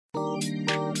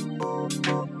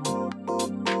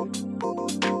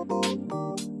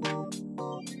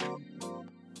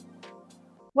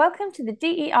Welcome to the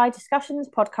DEI Discussions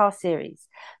podcast series.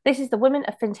 This is the Women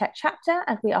of FinTech chapter,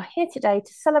 and we are here today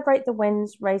to celebrate the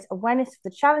wins, raise awareness of the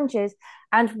challenges,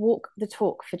 and walk the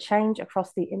talk for change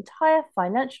across the entire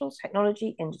financial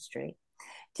technology industry.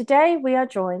 Today, we are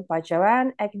joined by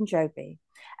Joann Egunjobi,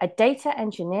 a data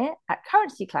engineer at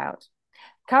Currencycloud.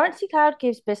 Currencycloud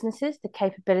gives businesses the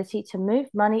capability to move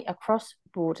money across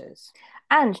borders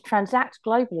and transact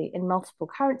globally in multiple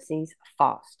currencies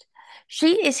fast.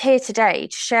 She is here today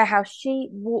to share how she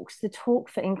walks the talk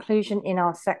for inclusion in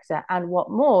our sector and what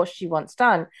more she wants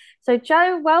done. So,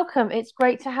 Jo, welcome. It's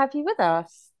great to have you with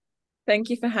us. Thank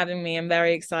you for having me. I'm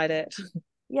very excited.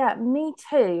 Yeah, me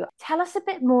too. Tell us a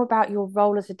bit more about your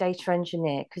role as a data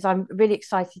engineer, because I'm really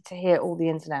excited to hear all the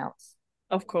ins and outs.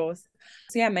 Of course.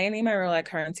 So yeah, mainly my role at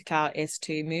Currencycloud is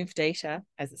to move data,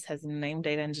 as it says in the name,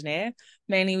 data engineer.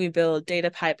 Mainly we build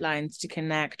data pipelines to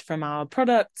connect from our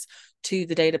products to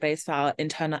the database for our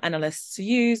internal analysts to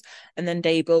use. And then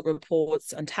they build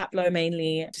reports on Tableau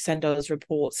mainly to send those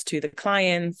reports to the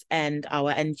clients and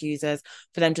our end users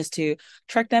for them just to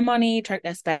track their money, track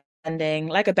their spending,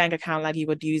 like a bank account, like you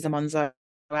would use them on Zoho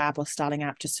app or Starling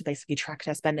app, just to basically track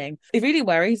their spending. It really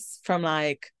varies from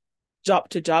job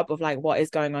to job of what is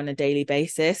going on a daily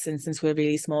basis. And since we're a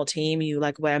really small team, you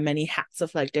wear many hats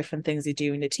of different things you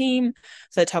do in the team.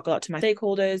 So I talk a lot to my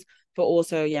stakeholders, but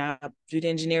also do the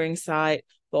engineering side,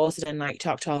 but also then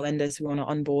talk to our vendors who want to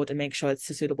onboard and make sure it's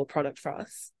a suitable product for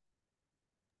us.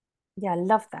 Yeah, I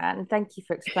love that. And thank you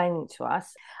for explaining it to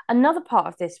us. Another part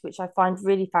of this, which I find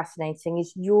really fascinating,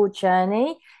 is your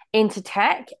journey into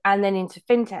tech and then into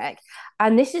fintech.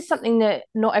 And this is something that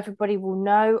not everybody will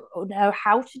know or know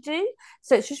how to do.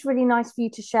 So it's just really nice for you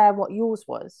to share what yours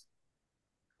was.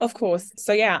 Of course.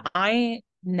 So yeah, I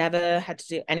never had to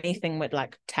do anything with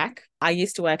tech. I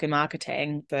used to work in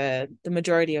marketing for the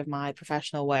majority of my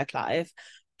professional work life,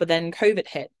 but then COVID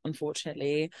hit,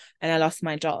 unfortunately, and I lost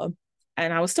my job.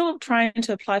 And I was still trying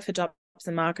to apply for jobs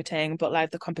in marketing,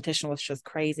 but the competition was just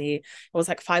crazy. It was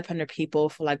 500 people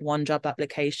for one job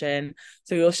application.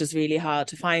 So it was just really hard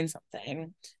to find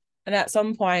something. And at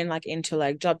some point,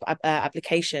 into job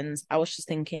applications, I was just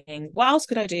thinking, what else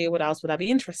could I do? What else would I be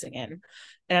interested in? And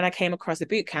then I came across a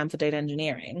boot camp for data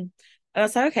engineering. And I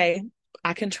was like, okay,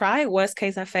 I can try. Worst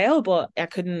case, I fail, but I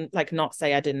couldn't not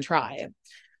say I didn't try.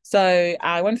 So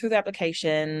I went through the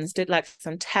applications, did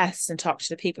some tests and talked to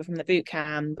the people from the boot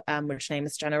camp, which name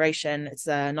is Generation. It's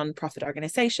a non-profit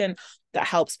organization that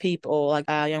helps people,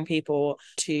 young people,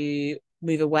 to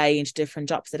move away into different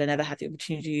jobs that I never had the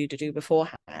opportunity to do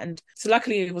beforehand. So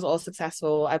luckily it was all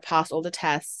successful. I passed all the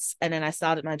tests and then I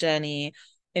started my journey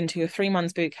into a 3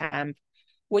 months boot camp,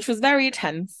 which was very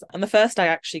intense. And the first day I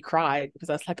actually cried because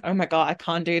I was like, oh my God, I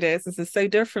can't do this. This is so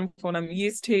different from what I'm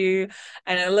used to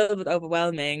and a little bit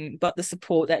overwhelming. But the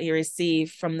support that you receive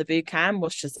from the boot camp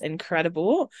was just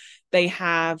incredible. They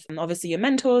have obviously your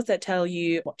mentors that tell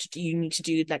you what you need to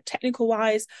do technical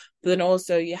wise, but then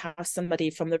also you have somebody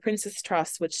from the Princess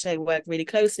Trust, which they work really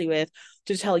closely with,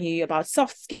 to tell you about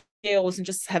soft skills and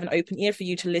just have an open ear for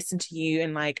you to listen to you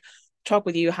and talk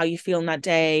with you how you feel in that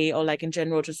day or in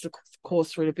general just of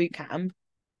course through the boot camp.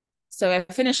 So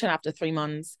I finished it after 3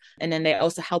 months, and then they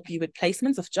also help you with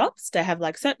placements of jobs. They have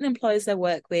certain employers they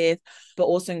work with, but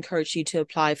also encourage you to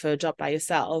apply for a job by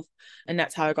yourself. And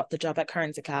that's how I got the job at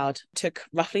Currencycloud. It took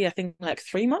roughly, I think,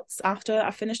 3 months after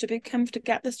I finished the boot camp to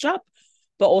get this job.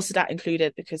 But also that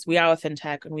included, because we are a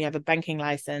fintech and we have a banking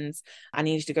license, I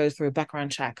needed to go through a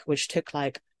background check, which took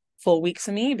 4 weeks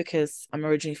for me because I'm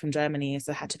originally from Germany,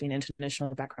 so it had to be an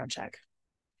international background check.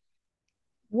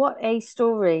 What a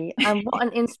story and what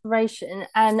an inspiration.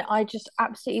 And I just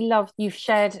absolutely love you've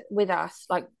shared with us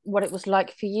what it was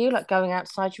like for you, going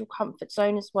outside your comfort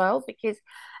zone as well, because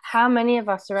how many of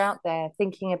us are out there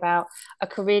thinking about a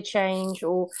career change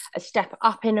or a step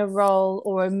up in a role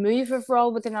or a move of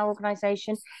role within our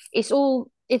organization? It's all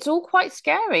quite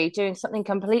scary doing something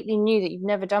completely new that you've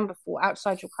never done before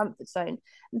outside your comfort zone.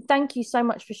 And thank you so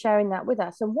much for sharing that with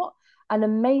us. And what an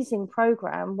amazing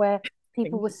program where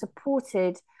people Thank were you.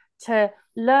 supported to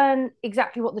learn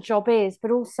exactly what the job is, but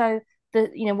also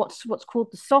what's called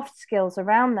the soft skills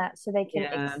around that, so they can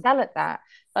Yeah. excel at that.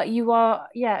 But you are,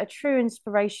 yeah, a true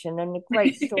inspiration and a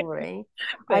great story.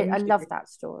 I Thank love you. that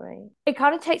story. It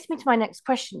kind of takes me to my next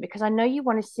question because I know you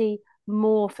want to see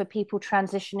more for people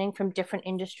transitioning from different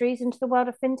industries into the world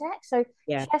of fintech. So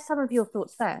Yeah. share some of your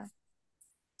thoughts there.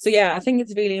 So yeah, I think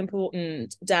it's really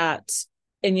important that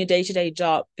in your day-to-day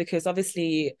job, because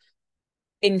obviously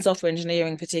in software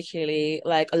engineering particularly,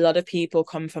 like a lot of people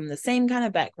come from the same kind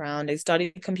of background. They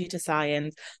studied computer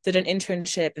science, did an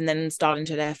internship, and then start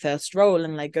into their first role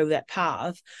and like go that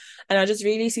path. And I just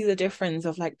really see the difference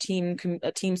of like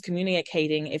teams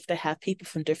communicating if they have people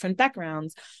from different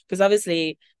backgrounds, because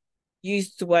obviously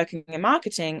used to working in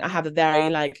marketing, I have a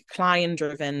very like client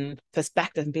driven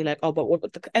perspective and be like, oh, but what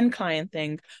would the end client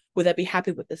think? Would they be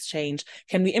happy with this change?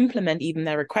 Can we implement even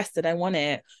their request that I want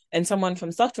it? And someone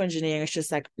from software engineering is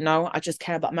just like, no, I just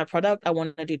care about my product. I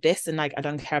want to do this, and like I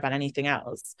don't care about anything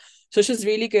else. So it's just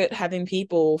really good having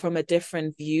people from a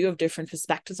different view of different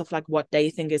perspectives of like what they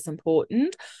think is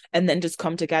important, and then just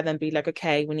come together and be like,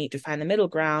 okay, we need to find the middle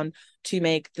ground to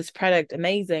make this product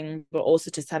amazing, but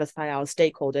also to satisfy our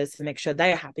stakeholders to make sure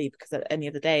they're happy, because at the end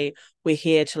of the day, we're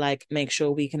here to like make sure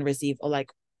we can receive or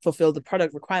like fulfill the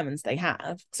product requirements they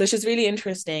have. So it's just really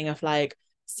interesting of like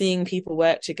seeing people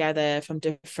work together from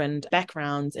different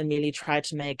backgrounds and really try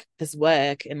to make this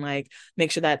work and like make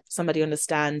sure that somebody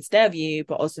understands their view,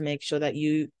 but also make sure that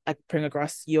you like bring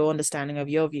across your understanding of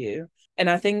your view. And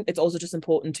I think it's also just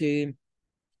important to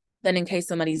then, in case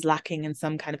somebody's lacking in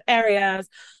some kind of areas,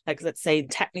 like let's say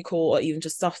technical or even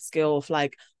just soft skill of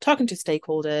like talking to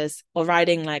stakeholders or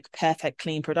writing like perfect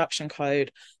clean production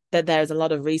code, that there's a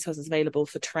lot of resources available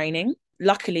for training.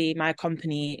 Luckily, my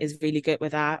company is really good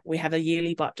with that. We have a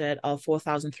yearly budget of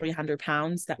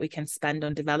 £4,300 that we can spend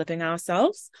on developing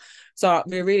ourselves. So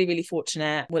we're really, really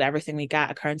fortunate with everything we get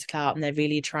at Currencycloud, and they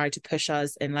really try to push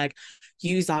us and like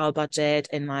use our budget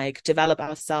and like develop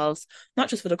ourselves, not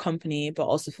just for the company, but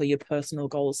also for your personal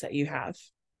goals that you have.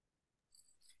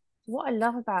 What I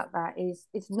love about that is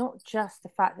it's not just the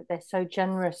fact that they're so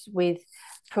generous with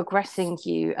progressing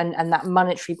you and that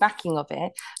monetary backing of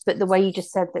it, but the way you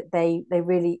just said that they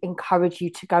really encourage you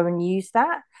to go and use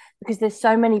that, because there's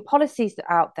so many policies that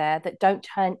out there that don't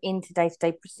turn into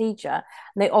day-to-day procedure,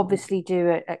 and they obviously do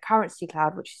at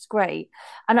Currencycloud, which is great.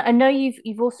 And I know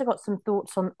you've also got some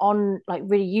thoughts on like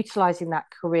really utilizing that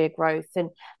career growth and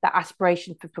that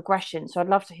aspiration for progression. So I'd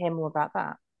love to hear more about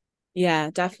that. Yeah,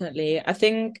 definitely. I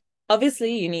think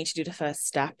obviously you need to do the first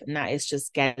step, and that is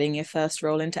just getting your first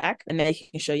role into tech and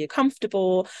making sure you're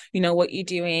comfortable, you know what you're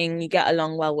doing, you get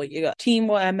along well with your team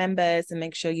members, and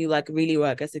make sure you like really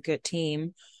work as a good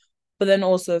team. But then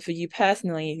also for you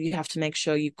personally, you have to make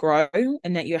sure you grow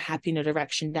and that you're happy in the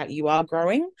direction that you are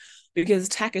growing, because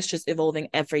tech is just evolving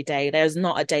every day. There's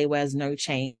not a day where there's no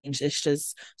change. It's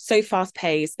just so fast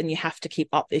paced, and you have to keep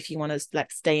up if you want to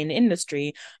like stay in the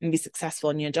industry and be successful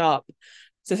in your job.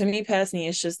 So for me personally,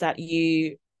 it's just that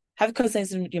you have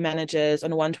conversations with your managers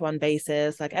on a one-to-one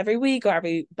basis, like every week or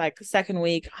every like second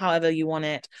week, however you want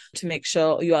it, to make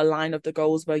sure you're aligned with the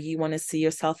goals where you want to see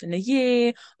yourself in a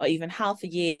year or even half a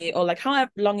year, or like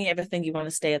however long you ever think you want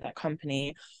to stay at that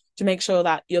company, to make sure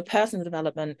that your personal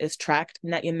development is tracked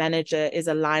and that your manager is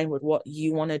aligned with what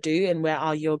you want to do and where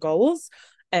are your goals.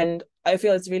 And I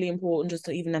feel it's really important just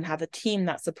to even then have a team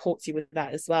that supports you with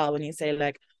that as well. When you say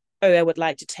like, oh, I would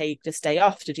like to take this day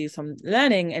off to do some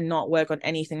learning and not work on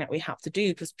anything that we have to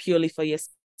do, just purely for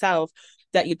yourself,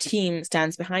 that your team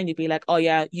stands behind you, be like, oh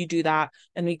yeah, you do that,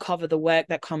 and we cover the work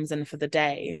that comes in for the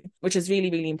day, which is really,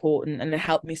 really important. And it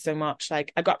helped me so much.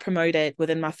 Like I got promoted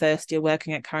within my first year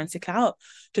working at Currencycloud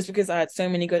just because I had so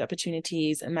many good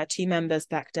opportunities, and my team members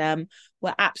back then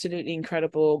were absolutely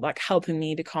incredible, like helping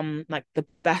me become like the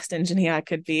best engineer I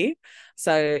could be.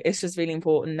 So it's just really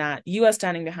important that you are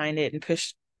standing behind it and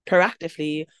push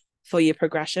proactively for your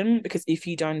progression, because if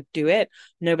you don't do it,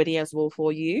 nobody else will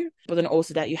for you. But then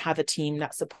also that you have a team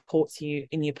that supports you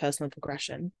in your personal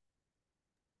progression.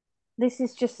 This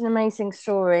is just an amazing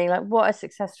story. Like, what a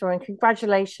success story, and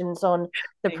congratulations on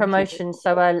the Thank you. promotion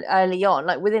so early on.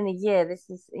 Like within a year, this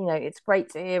is, it's great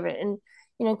to hear it,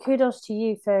 and kudos to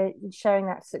you for sharing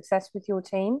that success with your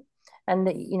team, and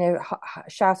that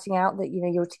shouting out that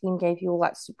your team gave you all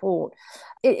that support.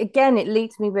 It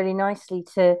leads me really nicely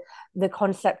to the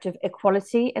concept of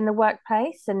equality in the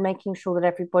workplace and making sure that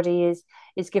everybody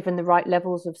is given the right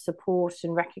levels of support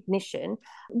and recognition.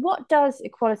 What does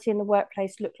equality in the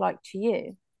workplace look like to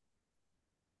you?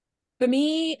 For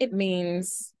me, it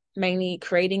means mainly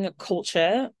creating a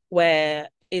culture where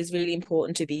it's really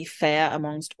important to be fair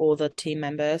amongst all the team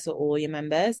members or all your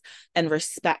members, and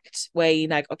respect where you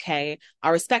like, okay, I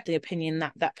respect the opinion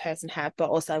that that person had, but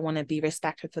also I want to be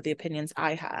respected for the opinions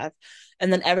I have.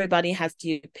 And then everybody has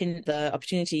the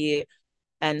opportunity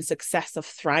and success of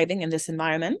thriving in this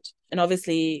environment. And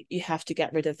obviously you have to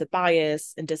get rid of the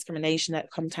bias and discrimination that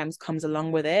sometimes comes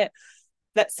along with it.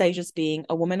 Let's say just being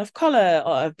a woman of color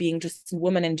or of being just a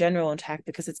woman in general in tech,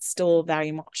 because it's still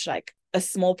very much like a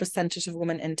small percentage of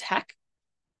women in tech.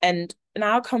 And in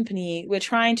our company, we're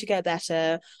trying to get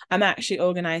better. I'm actually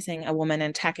organizing a women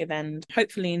in tech event,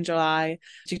 hopefully in July,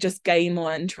 to just gain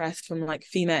more interest from like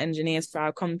female engineers for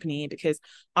our company, because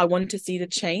I want to see the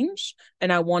change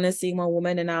and I want to see more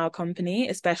women in our company,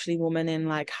 especially women in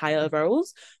like higher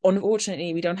roles.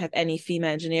 Unfortunately, we don't have any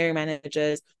female engineering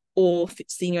managers or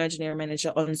senior engineering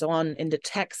manager on so on in the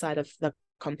tech side of the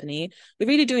company. We're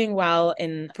really doing well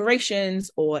in operations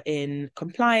or in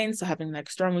compliance, so having like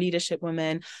strong leadership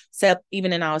women. So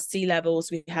even in our C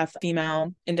levels, we have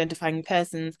female identifying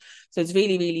persons. So it's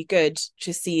really, really good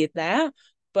to see it there.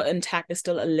 But in tech is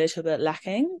still a little bit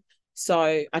lacking.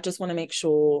 So I just want to make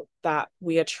sure that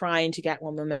we are trying to get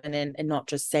more women in and not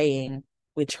just saying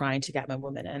we're trying to get more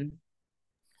women in.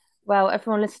 Well,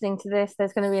 everyone listening to this,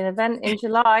 there's going to be an event in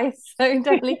July, so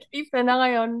definitely keep an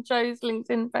eye on Jo's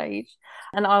LinkedIn page,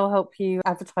 and I'll help you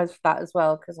advertise for that as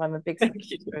well, because I'm a big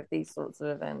supporter of these sorts of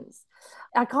events.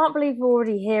 I can't believe we're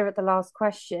already here at the last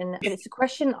question, but it's a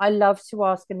question I love to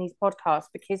ask in these podcasts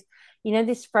because, you know,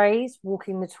 this phrase,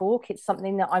 walking the talk, it's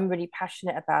something that I'm really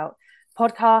passionate about.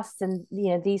 Podcasts and, you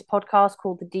know, these podcasts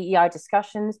called the DEI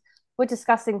discussions, we're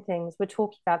discussing things, we're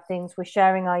talking about things, we're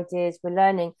sharing ideas, we're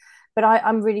learning. But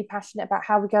I'm really passionate about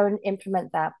how we go and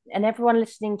implement that. And everyone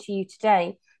listening to you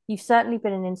today, you've certainly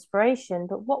been an inspiration,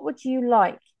 but what would you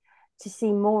like to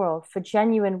see more of for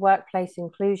genuine workplace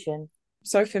inclusion?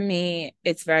 So for me,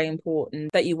 it's very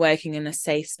important that you're working in a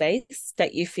safe space,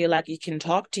 that you feel like you can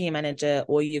talk to your manager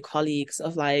or your colleagues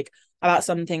of like about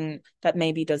something that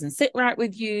maybe doesn't sit right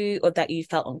with you or that you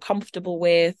felt uncomfortable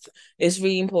with. It's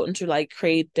really important to like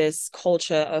create this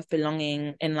culture of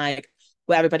belonging and like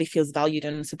where everybody feels valued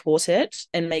and supported,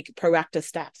 and make proactive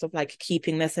steps of like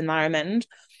keeping this environment.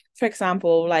 For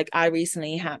example, like I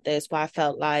recently had this where I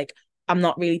felt like I'm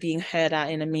not really being heard at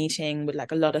in a meeting with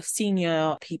like a lot of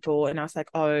senior people. And I was like,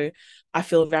 oh, I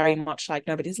feel very much like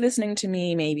nobody's listening to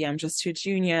me. Maybe I'm just too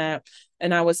junior.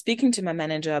 And I was speaking to my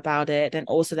manager about it, and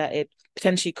also that it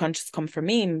potentially can just come from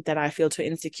me, that I feel too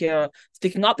insecure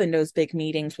speaking up in those big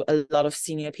meetings with a lot of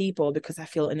senior people because I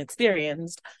feel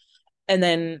inexperienced. And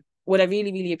then what I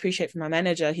really, really appreciate from my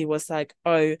manager, he was like,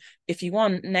 oh, if you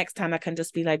want, next time I can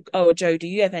just be like, oh, Jo, do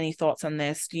you have any thoughts on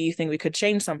this? Do you think we could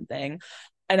change something?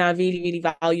 And I really, really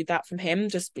valued that from him,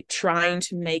 just trying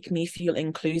to make me feel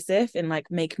inclusive and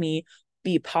like make me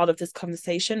be part of this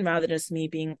conversation rather than just me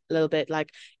being a little bit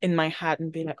like in my head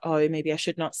and being like, oh, maybe I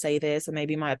should not say this, or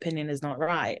maybe my opinion is not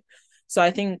right. So I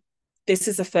think this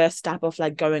is the first step of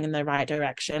like going in the right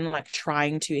direction, like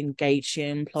trying to engage your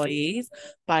employees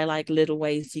by like little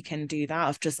ways you can do that,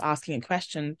 of just asking a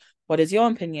question. What is your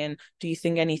opinion? Do you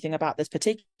think anything about this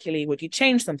particularly? Would you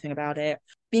change something about it?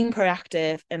 Being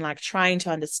proactive and like trying to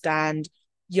understand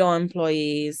your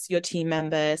employees, your team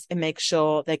members, and make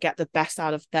sure they get the best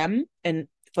out of them and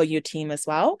for your team as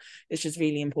well, is just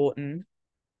really important.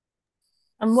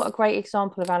 And what a great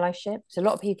example of allyship. So a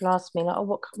lot of people ask me, like, oh,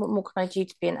 what more can I do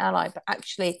to be an ally? But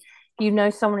actually, you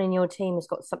know, someone in your team has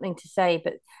got something to say,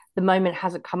 but the moment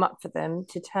hasn't come up for them,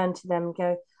 to turn to them and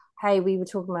go, hey, we were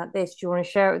talking about this. Do you want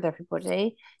to share it with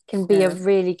everybody? Can be a Yeah.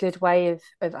 really good way of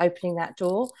opening that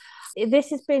door. This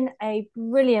has been a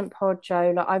brilliant pod,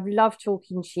 Jo. Like, I've loved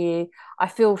talking to you. I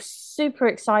feel super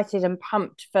excited and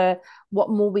pumped for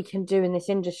what more we can do in this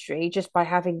industry just by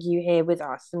having you here with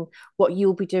us, and what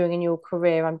you'll be doing in your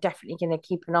career. I'm definitely going to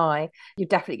keep an eye. You're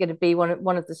definitely going to be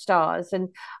one of the stars. And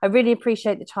I really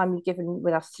appreciate the time you've given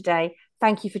with us today.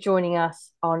 Thank you for joining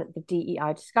us on the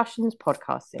DEI Discussions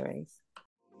podcast series.